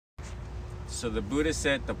So the Buddha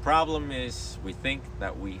said the problem is we think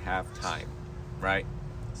that we have time, right?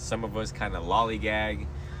 Some of us kind of lollygag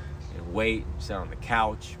and wait, sit on the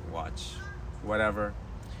couch, watch whatever,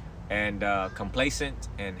 and complacent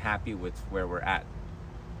and happy with where we're at.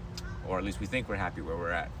 Or at least we think we're happy where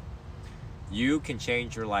we're at. You can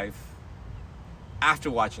change your life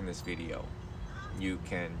after watching this video. You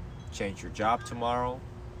can change your job tomorrow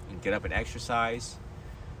and get up and exercise.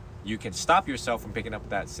 You can stop yourself from picking up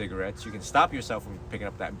that cigarettes. You can stop yourself from picking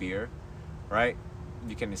up that beer, right?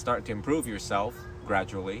 You can start to improve yourself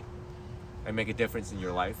gradually and make a difference in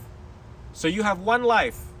your life. So you have one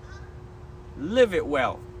life. Live it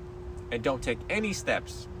well and don't take any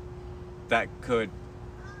steps that could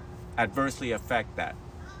adversely affect that.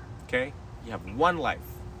 Okay? You have one life.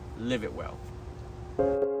 Live it well.